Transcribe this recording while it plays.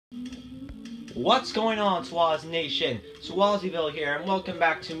What's going on, Swaz Nation? SuozziVille here, and welcome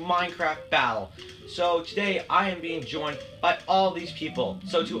back to Minecraft Battle. So today I am being joined by all these people.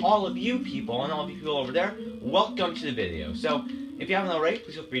 So to all of you people and all of you people over there, welcome to the video. So if you haven't already,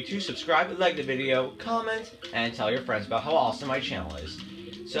 please feel free to subscribe, like the video, comment, and tell your friends about how awesome my channel is.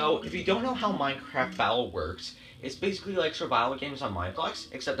 So if you don't know how Minecraft Battle works, it's basically like survival games on Mineplex,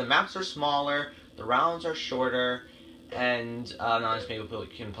 except the maps are smaller, the rounds are shorter, and not as many people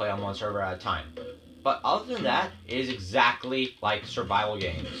can play on one server at a time. But other than that, it is exactly like survival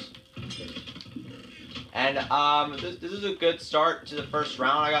games. And this is a good start to the first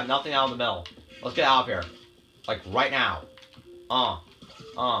round. I got nothing out of the middle. Let's get out of here, like right now.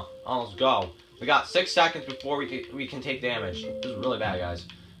 Let's go. We got 6 seconds before we can take damage. This is really bad, guys.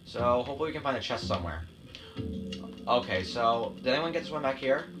 So hopefully we can find a chest somewhere. Okay, so did anyone get this one back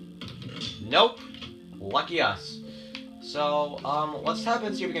here? Nope. Lucky us. So, let's tap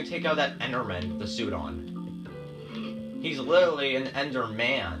and see if we can take out that Enderman with the suit on. He's literally an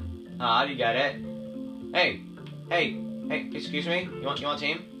Enderman. How do you get it? Hey, excuse me? You want a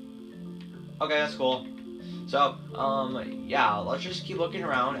team? Okay, that's cool. So, yeah, let's just keep looking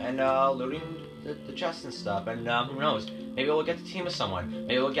around and, looting the chests and stuff. And, who knows? Maybe we'll get to team with someone.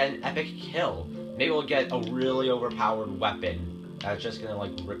 Maybe we'll get an epic kill. Maybe we'll get a really overpowered weapon that's just gonna,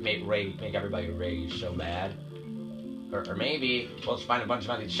 like, make everybody rage so bad. Or maybe we'll just find a bunch of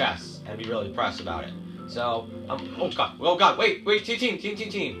empty chests and be really depressed about it. So, oh god, wait,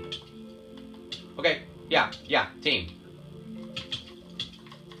 team. Okay, yeah, team.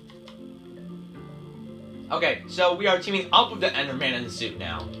 Okay, so we are teaming up with the Enderman in the suit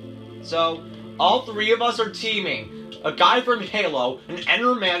now. So, all three of us are teaming. A guy from Halo, an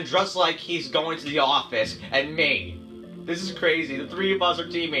Enderman dressed like he's going to the office, and me. This is crazy, the three of us are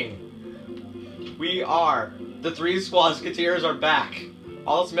teaming. We are. The three Swozzicateers are back.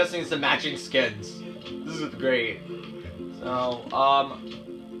 All that's missing is the matching skins. This is great. So,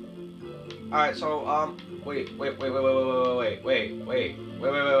 alright, so, wait.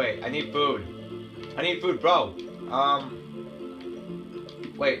 I need food. Bro.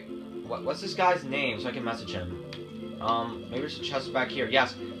 Wait. What's this guy's name so I can message him? Maybe there's a chest back here.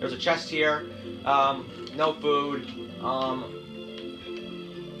 Yes, there's a chest here. No food.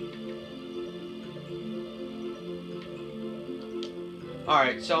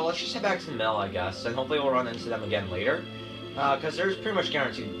 Alright, so let's just head back to the mill, I guess, and hopefully we'll run into them again later. Because there's pretty much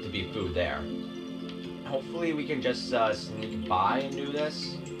guaranteed to be food there. Hopefully we can just sneak by and do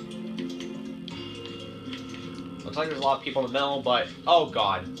this. Looks like there's a lot of people in the mill, but... oh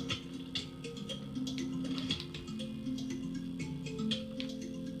god.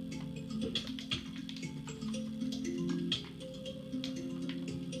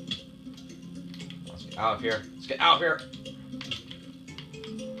 Let's get out of here.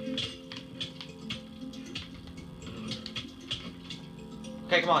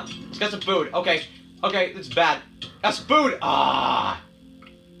 Okay, come on. Let's get some food. Okay, that's bad. That's food! Ah!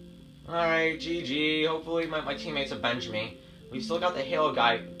 Alright, GG. Hopefully my teammates avenge me. We still got the Halo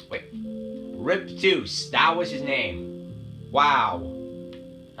guy. Wait. Riptooth. That was his name. Wow.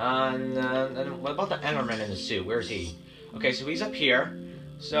 And what about the Enderman in the suit? Where's he? Okay, so he's up here.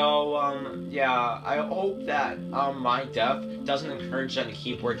 So, yeah, I hope that my death doesn't encourage them to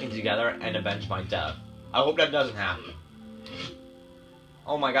keep working together and avenge my death. I hope that doesn't happen.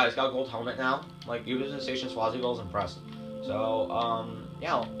 Oh my god, he's got a gold helmet now. Like, utilization SuozziVille is impressed. So,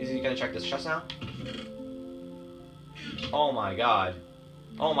 yeah, is he gonna check this chest now? Oh my god,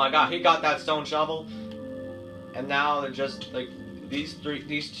 he got that stone shovel. And now they're just, like, these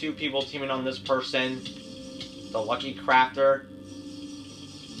two people teaming on this person. The lucky crafter.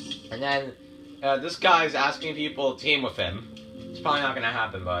 And then, this guy's asking people to team with him. It's probably not gonna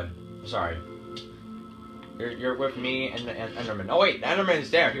happen, bud. I'm sorry. You're with me and Enderman. Oh wait, the Enderman's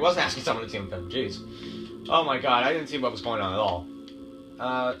there. He wasn't asking someone to team with him. Jeez. Oh my god, I didn't see what was going on at all.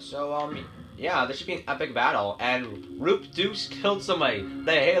 Yeah, this should be an epic battle. And Riptooth killed somebody.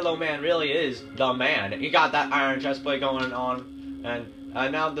 The Halo man really is the man. He got that iron chestplate going on. And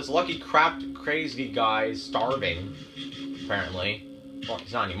now this lucky crazy guy is starving. Apparently. Well,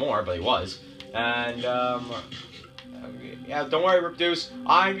 he's not anymore, but he was. And, yeah, don't worry, Riptooth.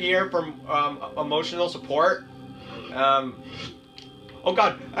 I'm here for emotional support. Oh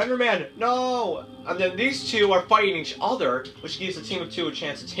god, Enderman, no! And then these two are fighting each other, which gives the team of two a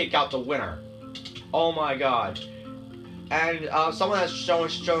chance to take out the winner. Oh my god. And someone has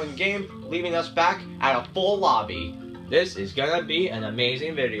shown game, leaving us back at a full lobby. This is gonna be an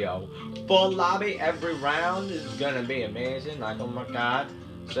amazing video. Full lobby every round is gonna be amazing. Like, oh my god.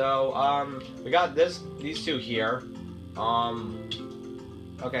 So, we got these two here.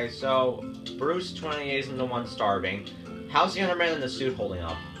 Okay, so Bruce 28 isn't the one starving. How's the other man in the suit holding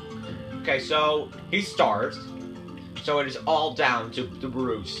up? Okay, so he starved. So it is all down to the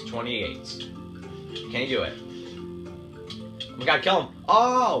Bruce 28. Can you do it? We gotta kill him.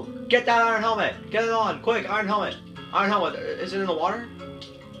 Oh! Get that iron helmet! Get it on! Quick! Iron helmet! Iron helmet! Is it in the water?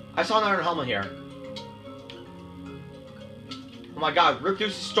 I saw an iron helmet here. Oh my god, Ripduce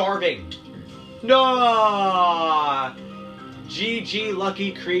is starving! No! GG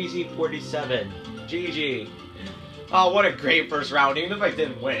Lucky Crazy 47. GG. Oh, what a great first round. Even if I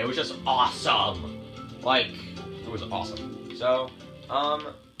didn't win, it was just awesome. Like, it was awesome. So,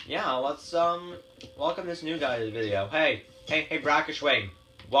 yeah, let's, welcome this new guy to the video. Hey, Brackish Wing.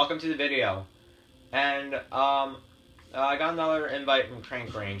 Welcome to the video. And, I got another invite from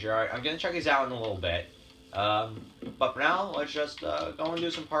Crank Ranger. I'm gonna check these out in a little bit. But for now, let's just, go and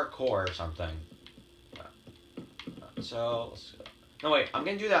do some parkour or something. So, let's go. No, wait, I'm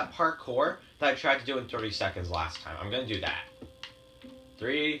gonna do that parkour that I tried to do in 30 seconds last time. I'm gonna do that.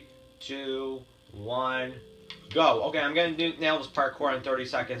 3, 2, 1, go. Okay, I'm gonna nail this parkour in 30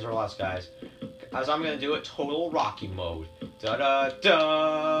 seconds or less, guys. As I'm gonna do it total Rocky mode. Da da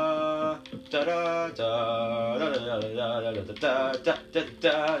da da da da da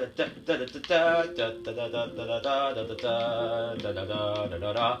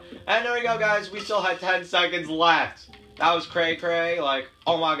da. And there we go, guys. We still had 10 seconds left. That was cray, like,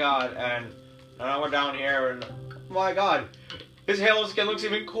 oh my god. And I went down here and, oh my god, his Halo skin looks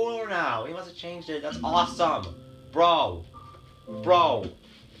even cooler now. He must have changed it. That's awesome. Bro.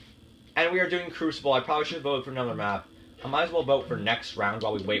 And we are doing Crucible. I probably should have voted for another map. I might as well vote for next round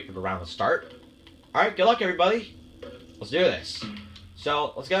while we wait for the round to start. Alright, good luck, everybody. Let's do this.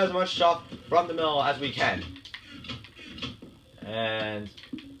 So, let's get as much stuff from the mill as we can. And,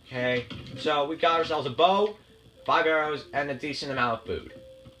 okay. So, we got ourselves a bow, 5 arrows, and a decent amount of food.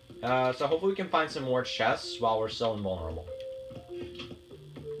 So hopefully we can find some more chests while we're still invulnerable.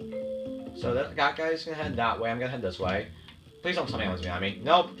 So that guy's gonna head that way. I'm gonna head this way. Please don't tell me anyone's behind me.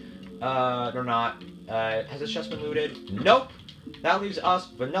 Nope. They're not. Has this chest been looted? Nope. That leaves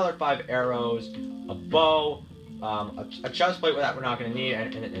us with another 5 arrows, a bow, a chest plate that we're not gonna need,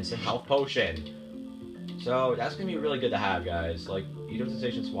 and an instant health potion. So that's gonna be really good to have, guys. Like,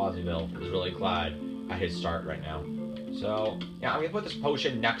 Station SuozziVille is really glad at his start right now. So, yeah, I'm gonna put this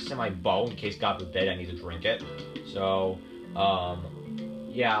potion next to my bow in case, God forbid, I need to drink it. So,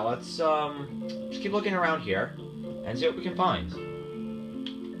 yeah, let's, just keep looking around here and see what we can find.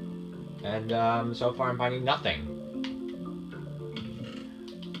 And, so far I'm finding nothing.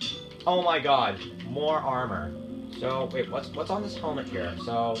 Oh my god, more armor. So, wait, what's on this helmet here?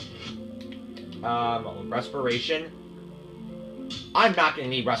 So, respiration. I'm not gonna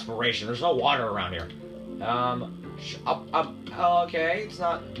need respiration. There's no water around here. Okay, it's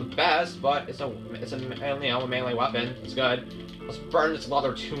not the best, but it's a melee weapon. It's good. Let's burn this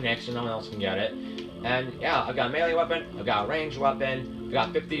leather tunic so no one else can get it. And yeah, I've got a melee weapon. I've got a ranged weapon. I've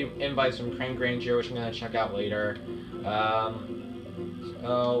got 50 invites from Crank Ranger, which I'm gonna check out later.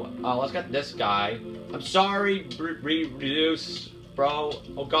 Let's get this guy. I'm sorry, reduce, bro.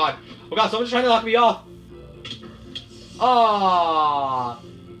 Oh god, someone's trying to knock me off. Oh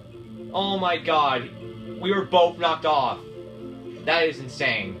my god. We were both knocked off. That is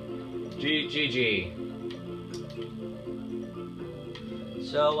insane. GG.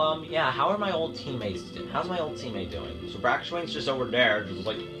 So, yeah, how are my old teammates doing? How's my old teammate doing? So, Brackshwing's just over there, just,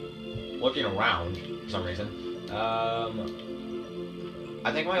 like, looking around for some reason. I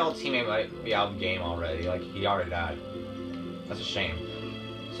think my old teammate might be out of the game already. Like, he already died. That's a shame.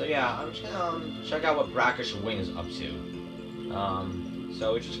 So, yeah, I'm just gonna check out what Brackish Wing is up to.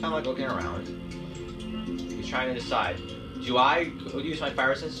 So, he's just kind of, like, looking around. He's trying to decide, do I use my fire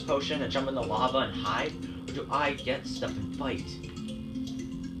resistance potion and jump in the lava and hide, or do I get stuff and fight?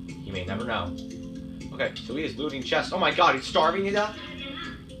 He may never know. Okay, so he is looting chests. Oh my god, he's starving to death?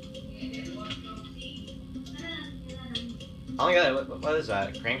 Oh my god, what is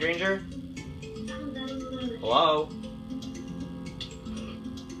that? Crank Ranger? Hello?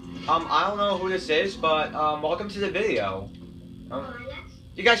 I don't know who this is, but, welcome to the video.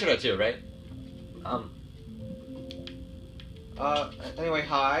 You guys should know too, right? Anyway,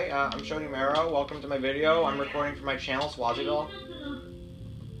 hi, I'm Shoni Mero, welcome to my video. I'm recording for my channel, SuozziVille.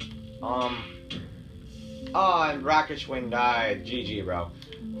 And Brackish Wing died. GG, bro.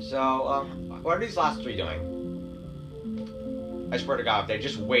 So, what are these last 3 doing? I swear to God, if they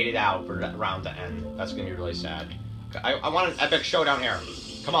just waited out for that round to end, that's gonna be really sad. I want an epic showdown here.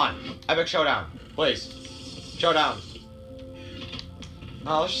 Come on, epic showdown, please. Showdown.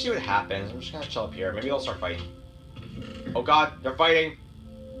 Let's just see what happens. I'm just gonna chill up here. Maybe they'll start fighting. Oh god, they're fighting.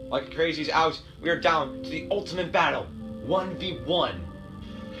 Like crazy's out. We are down to the ultimate battle. 1v1.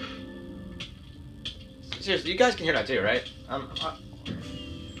 Seriously, you guys can hear that too, right?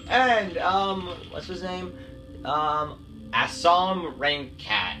 What's his name? Assam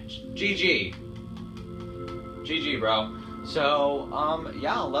Raincat. GG. GG, bro. So,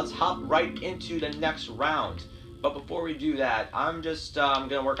 yeah, let's hop right into the next round. But before we do that, I'm just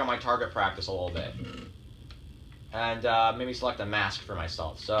gonna work on my target practice a little bit. And maybe select a mask for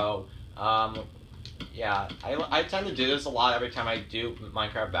myself. So, yeah, I tend to do this a lot every time I do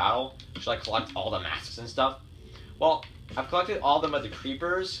Minecraft Battle. Just like collect all the masks and stuff. Well, I've collected all of them of the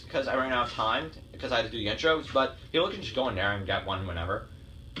creepers because I ran out of time because I had to do the intros. But people can just go in there and get one whenever.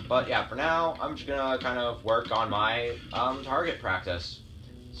 But yeah, for now, I'm just gonna kind of work on my target practice.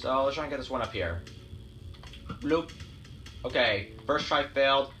 So let's try and get this one up here. Bloop. Okay, first try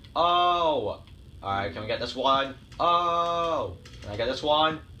failed. Oh! Alright, can we get this one? Oh! Can I get this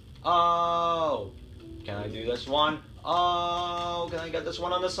one? Oh! Can I do this one? Oh! Can I get this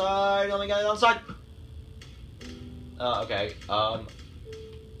one on the side? Let me get it on the side! Okay,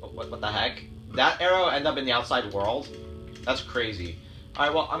 what the heck? That arrow ended up in the outside world? That's crazy.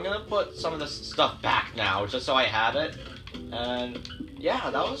 Alright, well, I'm gonna put some of this stuff back now, just so I have it. And, yeah,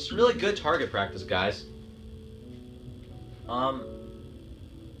 that was really good target practice, guys.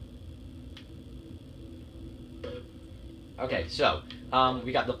 Okay, so,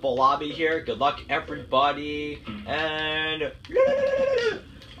 we got the full lobby here. Good luck, everybody. And...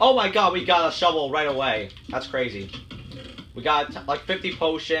 oh my god, we got a shovel right away. That's crazy. We got, like, 50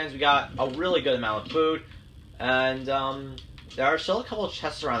 potions. We got a really good amount of food. And, there are still a couple of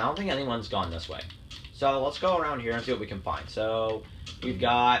chests around. I don't think anyone's gone this way. So, let's go around here and see what we can find. So, we've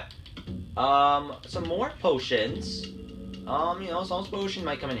got, some more potions. You know, some potion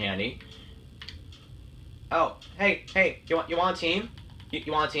might come in handy. Oh, hey, you want a team?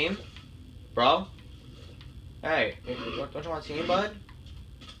 You want a team? Bro? Hey, don't you want a team, bud?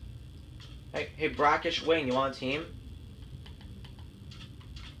 Hey, Brackish Wing, you want a team?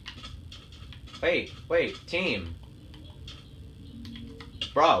 Wait, team.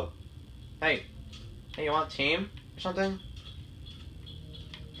 Bro. Hey, you want a team or something?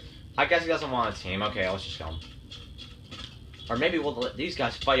 I guess he doesn't want a team. Okay, let's just go. Or maybe we'll let these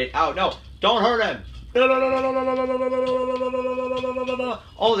guys fight it out. No, don't hurt him!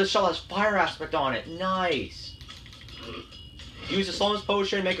 Oh, this shell has fire aspect on it. Nice. Use the slowness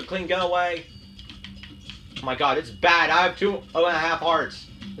potion, make a clean getaway. Oh my god, it's bad. I have 2.5 hearts.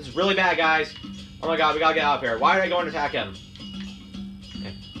 This is really bad, guys. Oh my god, we gotta get out of here. Why did I go and attack him?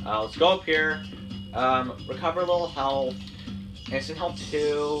 Okay, let's go up here. Recover a little health. Instant health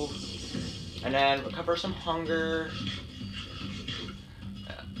 2. And then recover some hunger.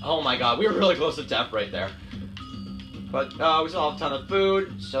 Oh my god, we were really close to death right there. But we still have a ton of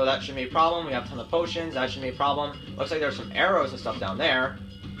food, so that shouldn't be a problem. We have a ton of potions, that shouldn't be a problem. Looks like there's some arrows and stuff down there.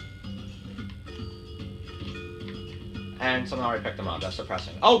 And someone already picked them up, that's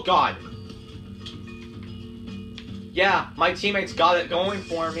depressing. Oh god! Yeah, my teammates got it going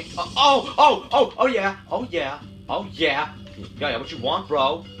for me. Oh yeah. Yeah, what you want,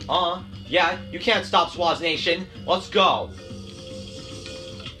 bro? Yeah, you can't stop Swaz Nation. Let's go.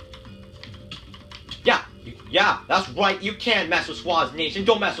 Yeah, that's right. You can't mess with Swaz Nation.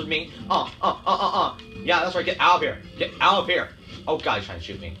 Don't mess with me. Yeah, that's right. Get out of here. Get out of here. Oh god, he's trying to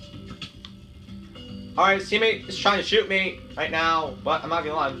shoot me. Alright, his teammate is trying to shoot me right now, but I'm not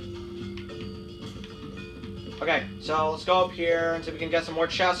gonna lie. Okay, so let's go up here and see if we can get some more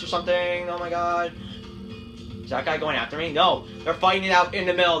chests or something. Oh my god. Is that guy going after me? No, they're fighting it out in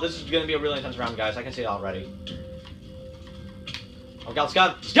the middle. This is gonna be a really intense round, guys. I can see it already. Oh god, let's get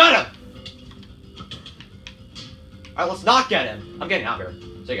him. Let's get him! Alright, let's not get him. I'm getting out here.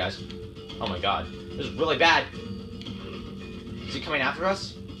 See you guys. Oh my god. This is really bad. Is he coming after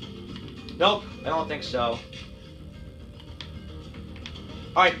us? Nope, I don't think so.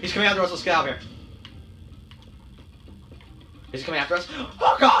 Alright, he's coming after us. Let's get out of here. Is he coming after us?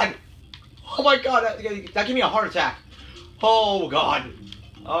 Oh god! Oh my god, that gave me a heart attack. Oh god.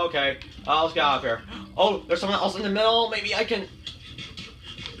 Okay, let's get out of here. Oh, there's someone else in the middle. Maybe I can...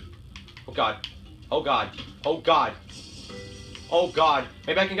 Oh god. Oh god. Oh god. Oh god.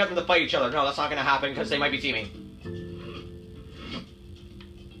 Maybe I can get them to fight each other. No, that's not gonna happen because they might be teaming.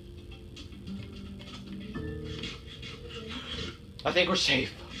 I think we're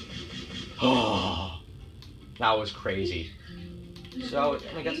safe. Oh, that was crazy. So,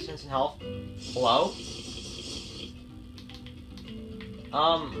 let me get this instant health. Hello?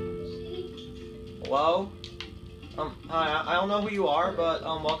 Hello? Hi, I don't know who you are, but,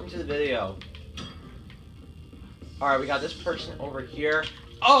 welcome to the video. Alright, we got this person over here.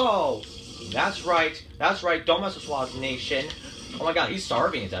 Oh! That's right. That's right. Don't mess with Swaz Nation. Oh my god, he's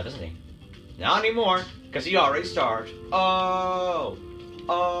starving to death, isn't he? Not anymore, because he already starved. Oh!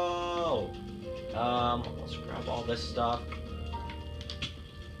 Oh! Let's grab all this stuff.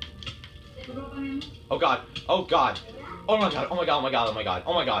 Oh god. Oh god. Oh my god. Oh my god. Oh my god. Oh my god.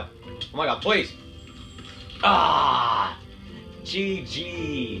 Oh my god. Oh my god. Please. Ah.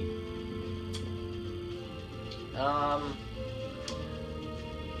 GG.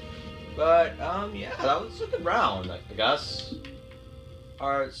 Yeah, that was a good round, I guess.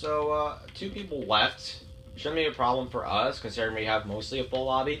 Alright, so, 2 people left. Shouldn't be a problem for us, considering we have mostly a full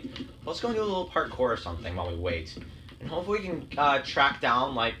lobby. Let's go and do a little parkour or something while we wait. And hopefully we can, track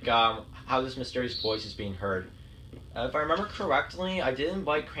down, like, how this mysterious voice is being heard. If I remember correctly, I did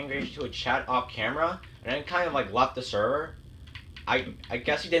invite Crane Granger to a chat off camera, and then kind of, like, left the server. I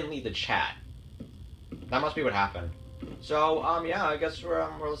guess he didn't leave the chat. That must be what happened. So, yeah, I guess we're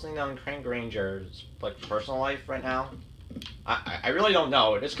listening on Crane Granger's, like, personal life right now. I really don't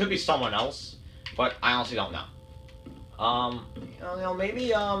know. This could be someone else, but I honestly don't know.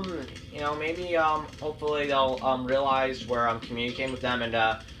 Maybe, hopefully they'll, realize where I'm communicating with them, and,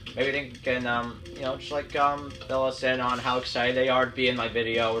 maybe they can, just, like, fill us in on how excited they are to be in my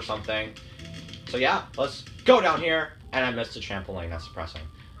video or something. So, yeah, let's go down here, and I missed the trampoline. That's depressing.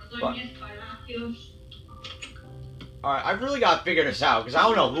 But, alright, I've really got to figure this out, because I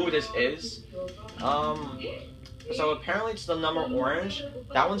don't know who this is. So apparently it's the number orange.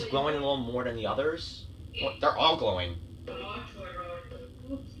 That one's glowing a little more than the others. Well, they're all glowing.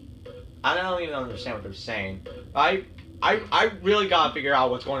 I don't even understand what they're saying. I really got to figure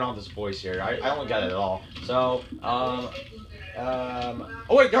out what's going on with this voice here. I don't get it at all. So, oh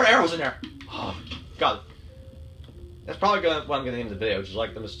wait, there are arrows in there! Oh, God. That's probably what I'm going to name the video, which is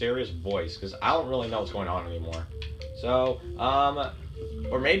like the mysterious voice, because I don't really know what's going on anymore. So,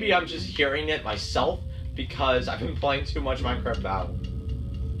 or maybe I'm just hearing it myself because I've been playing too much Minecraft Battle.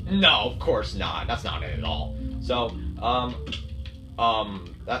 No, of course not. That's not it at all. So,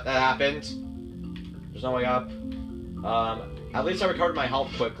 that happened. There's no way up. At least I recovered my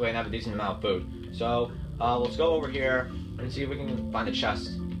health quickly and have a decent amount of food. So, let's go over here and see if we can find a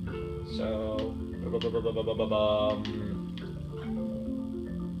chest. So,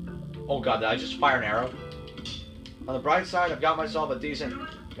 oh god, did I just fire an arrow? On the bright side, I've got myself a decent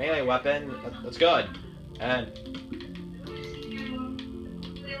melee weapon. That's good. And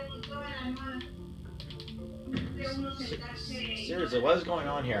seriously, what is going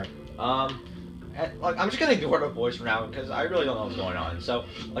on here? Like, I'm just gonna ignore the voice for now because I really don't know what's going on. So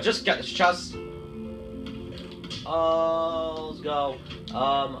let's just get this chest. Let's go.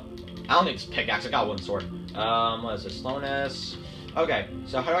 I don't need this pickaxe. I got one sword. What is this? Slowness. Okay.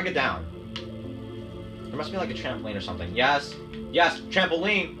 So how do I get down? There must be like a trampoline or something. Yes. Yes.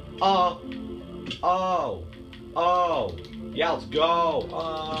 Trampoline. Oh. Yeah. Let's go.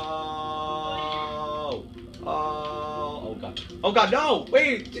 Oh god. Oh god. No.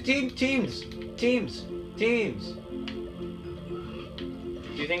 Wait. Teams. Do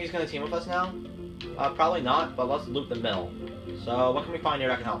you think he's gonna team with us now? Probably not, but let's loot the mill. So, what can we find here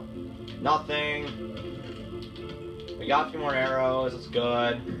that can help? Nothing. We got a few more arrows, that's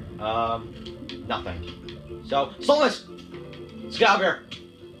good. Nothing. So, slowness! Let's get out of here!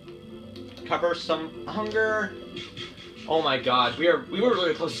 Cover some hunger. Oh my god, we were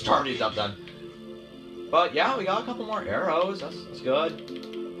really close to starving to death then. But yeah, we got a couple more arrows, that's good.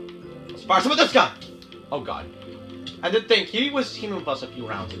 Let's fire some of this guy! Oh god. I did think he was teaming with us a few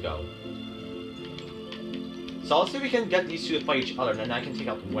rounds ago. So let's see if we can get these two to fight each other, and then I can take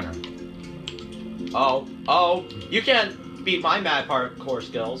out the winner. Oh, you can't beat my mad parkour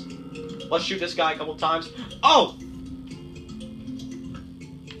skills. Let's shoot this guy a couple times. Oh!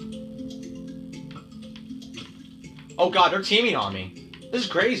 Oh god, they're teaming on me. This is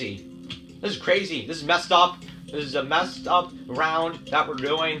crazy. This is crazy. This is messed up. This is a messed up round that we're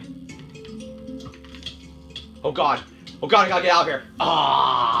doing. Oh god. Oh god, I gotta get out of here.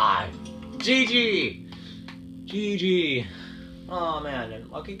 Ah! GG! GG. Oh man, and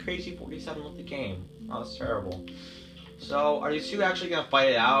Lucky Crazy 47 with the game. Oh, that's terrible. So, are these two actually gonna fight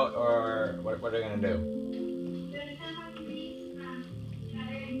it out, or what are they gonna do?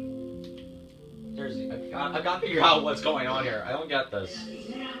 I gotta figure out what's going on here. I don't get this.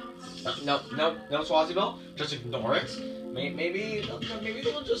 No, SuozziVille. Just ignore it. Maybe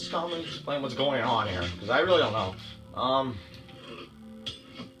they'll just come and explain what's going on here, because I really don't know.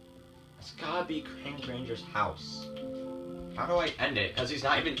 It's gotta be Crane Granger's house. How do I end it? Because he's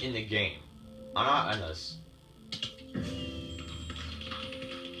not even in the game. I'm not in this.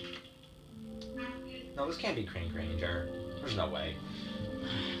 No, this can't be Crane Granger. There's no way.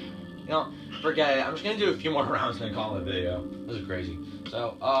 know, forget it. I'm just gonna do a few more rounds and then call it a video. This is crazy.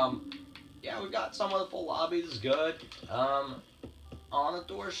 So, yeah, we got some of the full lobby. This is good. On the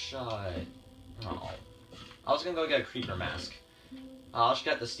door shut. Oh. I was gonna go get a creeper mask. I'll just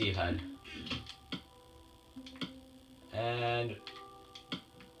get the Steve head. And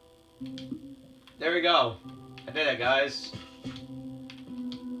there we go. I did it, guys.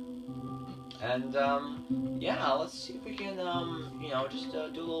 And, yeah, let's see if we can, you know, just do a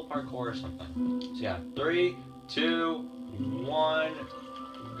little parkour or something. So, yeah, 3, 2, 1,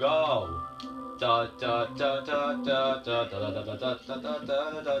 go. Da da da da da da da da da da da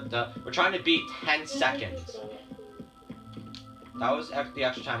da da da. We're trying to beat 10 seconds. That was the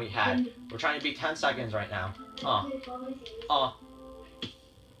extra time we had. We're trying to beat 10 seconds right now.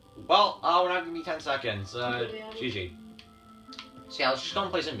 Well, we're not gonna be 10 seconds. GG. So yeah, let's just go and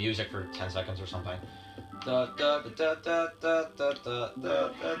play some music for 10 seconds or something.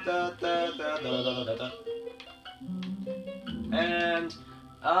 And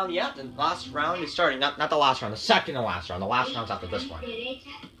yeah, the last round is starting. Not the last round, the second to last round. The last round's after this one.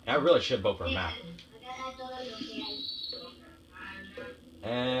 I really should vote for a map.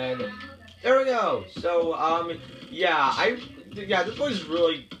 And there we go. So yeah, this boy's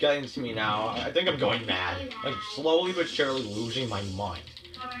really getting to me now. I think I'm going mad. Like, slowly but surely losing my mind.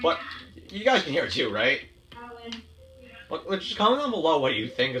 But you guys can hear it too, right? Look, just comment down below what you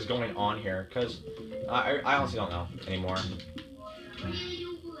think is going on here, because I honestly don't know anymore.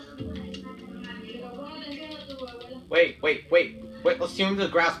 Wait, let's team with the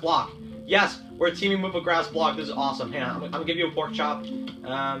grass block. Yes, we're teaming with a grass block. This is awesome. Hang on, I'm gonna give you a pork chop,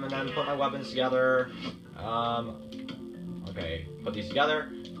 and then put my weapons together. Okay, put these together,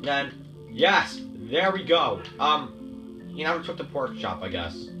 and then, yes, there we go. You never took the pork chop, I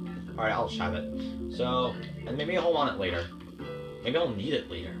guess. Alright, I'll just have it. So, and maybe I'll want it later. Maybe I'll need it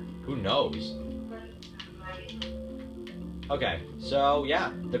later. Who knows? Okay, so,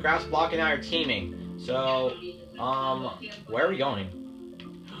 yeah, the grass block and I are teaming. So, where are we going?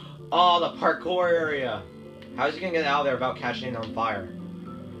 Oh, the parkour area. How's he gonna get out of there without catching it on fire?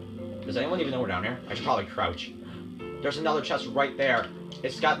 Does anyone even know we're down here? I should probably crouch. There's another chest right there.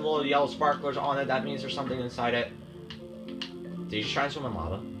 It's got the little yellow sparklers on it. That means there's something inside it. Did you just try and swim in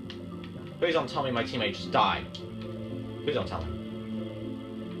lava? Please don't tell me my teammate just died. Please don't tell me.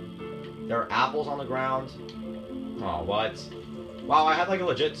 There are apples on the ground. Oh, what? Wow, I had like a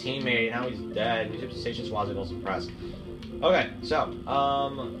legit teammate. Now he's dead. YouTube station SuozziVille suppressed. Okay, so,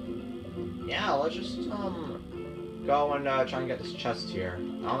 yeah, let's just, go and, try and get this chest here. I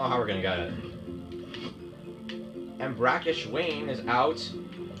don't know how we're gonna get it. And Brackish Wayne is out.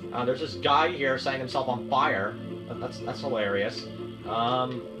 There's this guy here setting himself on fire. That's hilarious.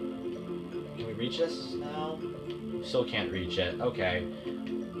 Can we reach this now? Still can't reach it. Okay.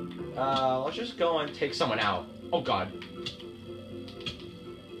 Let's just go and take someone out. Oh god.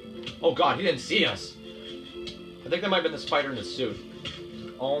 Oh god, he didn't see us. I think that might have been the spider in the suit.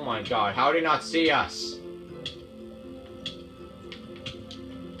 Oh my god, how did he not see us?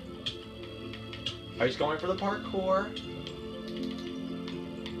 Oh, he's going for the parkour.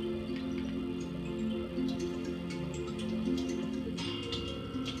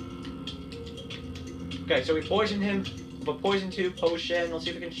 Okay, so we poisoned him with a poison tube potion. Let's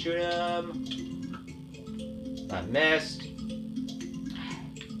see if we can shoot him. That missed.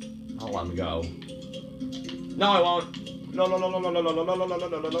 I'll let him go. No, I won't. No, no, no, no, no, no, no, no, no, no, no,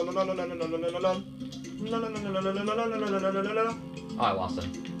 no, no, no, no, no, no, no, no. Oh, I lost him.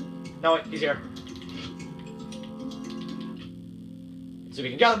 No, wait, he's here. Let's see if we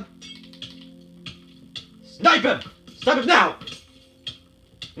can get him. Snipe him! Snipe him now!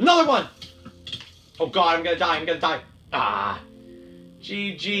 Another one! Oh god, I'm gonna die, Ah!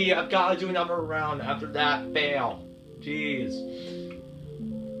 GG, I've gotta do another round after that fail. Jeez.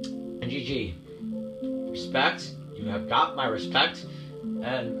 And GG. Respect. You have got my respect.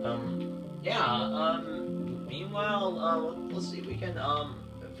 And, yeah, meanwhile, let's see if we can,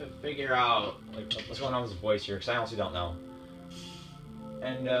 figure out, like, what's going on with his voice here, because I honestly don't know.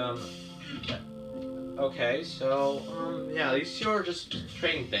 And, okay, so, yeah, these two are just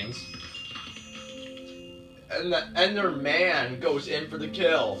trading things. And the Ender Man goes in for the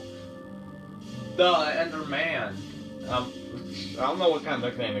kill. The Ender Man. I don't know what kind of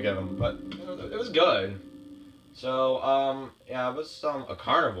nickname to give him, but it was good. So, yeah, it was a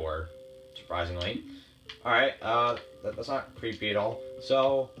carnivore, surprisingly. Alright, that's not creepy at all.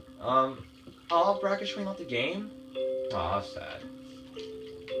 So, I'll Brackish Wayne out the game. Aw, that's sad.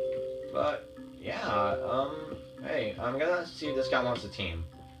 But, yeah, hey, I'm gonna see if this guy wants a team.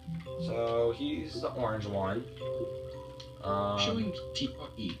 So, he's the orange one. Showing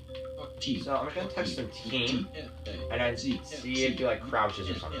TRE. So I'm just gonna text him team, and then see if he like crouches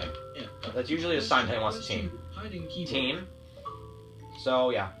or something. That's usually a sign that he wants a team. Team.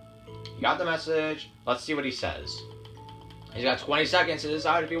 So yeah, you got the message. Let's see what he says. He's got 20 seconds to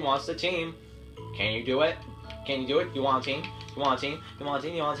decide if he wants the team. Can you do it? Can you do it? You want a team? You want a team? You want a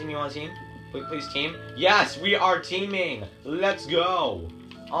team? You want a team? You want a team? Please team. Yes, we are teaming. Let's go.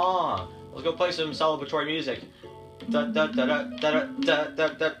 Let's go play some celebratory music. If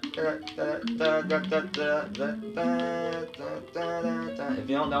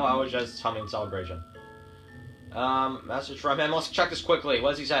you don't know, I was just humming Celebration. Message from him. Let's check this quickly.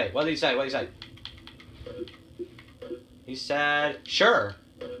 What does he say? What did he say? What did he say? He said, sure.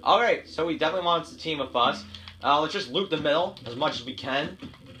 Alright, so he definitely wants to team with us. Let's just loop the middle as much as we can.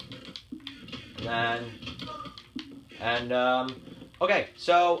 Okay,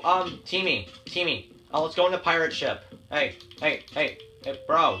 so, teaming. Let's go in the pirate ship. Hey,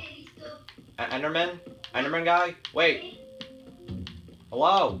 bro. Enderman guy? Wait.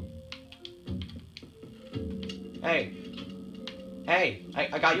 Hello? Hey,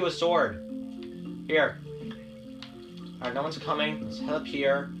 I got you a sword. Here. Alright, no one's coming. Let's head up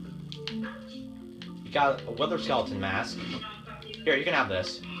here. You got a wither skeleton mask. Here, you can have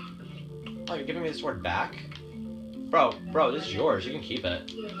this. Oh, you're giving me the sword back? Bro, this is yours. You can keep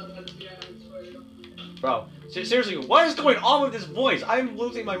it. Bro, seriously, what is going on with this voice? I'm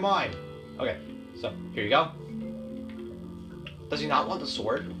losing my mind. Okay, so, here you go. Does he not want the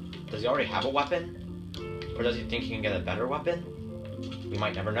sword? Does he already have a weapon? Or does he think he can get a better weapon? We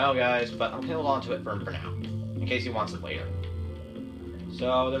might never know, guys, but I'm gonna hold on to it for him for now. In case he wants it later.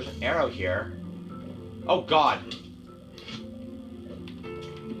 So, there's an arrow here. Oh, God.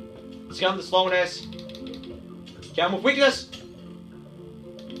 Let's get him the slowness. Get him with weakness.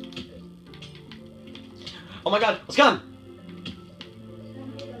 Oh my God, let's get him.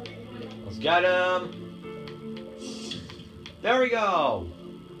 Let's get him. There we go.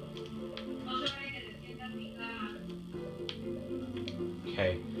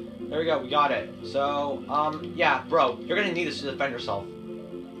 Okay, there we go, we got it. So, yeah, bro, you're gonna need this to defend yourself.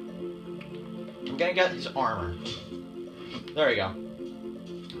 I'm gonna get his armor. There we go.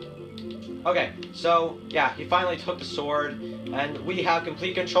 Okay, so, yeah, he finally took the sword, and we have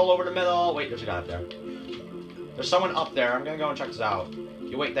complete control over the middle. Wait, there's a guy up there. There's someone up there. I'm gonna go and check this out.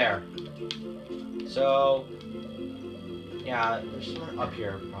 You wait there. So, yeah, there's someone up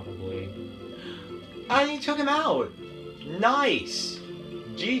here, probably. And he took him out! Nice!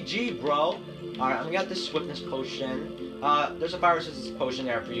 GG, bro. Alright, I'm gonna get this swiftness potion. There's a fire resistance potion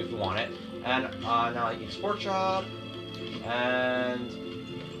there for you if you want it. And, now I use sport shop. And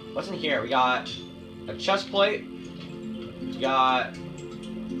what's in here? We got a chest plate. We got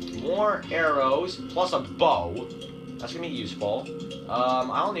more arrows, plus a bow. That's gonna be useful.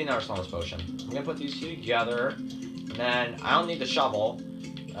 I don't need another slowness potion. I'm gonna put these two together. And then, I don't need the shovel.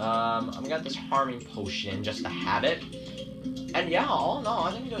 I'm gonna get this harming potion just to have it. And yeah, all in all,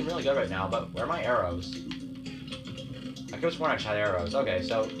 I think I'm doing really good right now, but where are my arrows? I could have sworn I had arrows. Okay,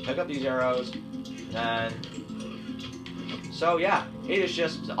 so, pick up these arrows, and then... So yeah, it is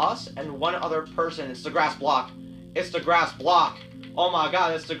just us and one other person. It's the grass block. It's the grass block. Oh my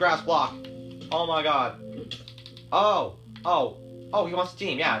God, it's the grass block. Oh my God. Oh, he wants a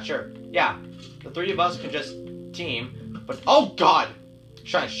team. Yeah, sure. Yeah, the three of us can just team. But, oh God! He's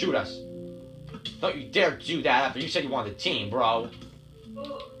trying to shoot us. Don't you dare do that after you said you wanted a team, bro.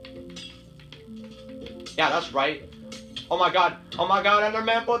 Yeah, that's right. Oh my God,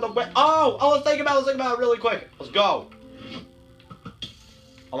 Enderman for the win. Oh, let's think about it really quick. Let's go.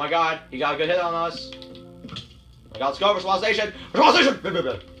 Oh my God, he got a good hit on us. Oh my God, let's go, Visualization! Visualization!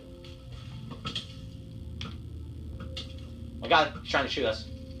 Oh my God, he's trying to shoot us.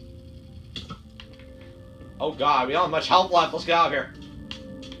 Oh God, we don't have much health left. Let's get out of here.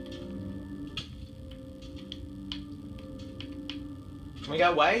 Can we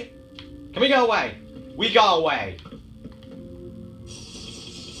get away? Can we get away? We got away.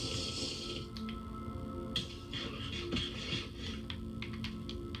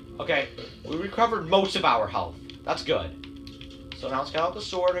 Okay, we recovered most of our health. That's good. So now let's get out the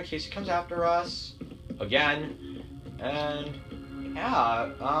sword in case he comes after us again. And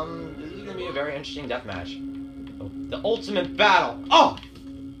yeah, this is gonna be a very interesting deathmatch. The ultimate battle. Oh!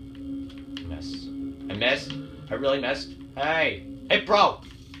 Miss. I missed. I really missed. Hey, bro.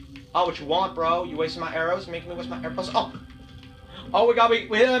 Oh, what you want, bro? You wasting my arrows? Making me waste my arrows? Oh, we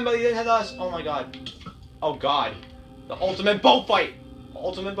hit him, but he didn't hit us. Oh my God. Oh God. The ultimate bow fight.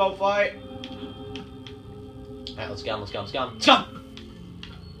 Ultimate bow fight. Alright, let's go.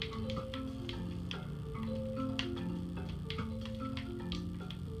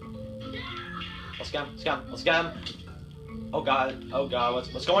 get him. Let's get him. Let's get him. Oh god. Oh god.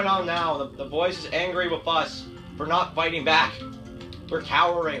 What's going on now? The voice is angry with us for not fighting back. We're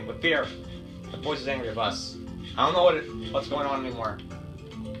cowering with fear. The voice is angry with us. I don't know what's going on anymore.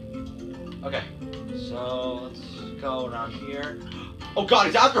 Okay. So let's go around here. Oh god,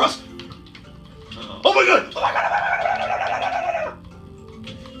 he's after us! Oh my god! Oh my god!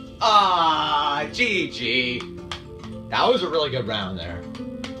 Ah, GG. That was a really good round there.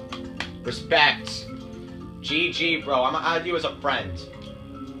 Respect. GG, bro. I'm gonna add you as a friend.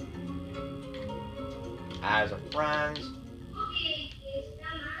 As a friend.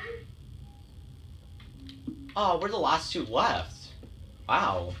 Oh, we're the last two left.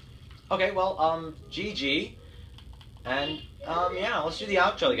 Wow. Okay, well, GG. And, yeah, let's do the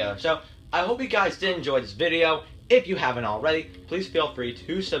outro together. So, I hope you guys did enjoy this video. If you haven't already, please feel free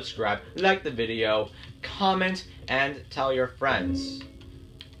to subscribe, like the video, comment, and tell your friends.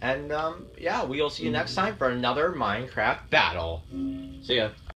 And, yeah, we'll see you next time for another Minecraft battle. See ya.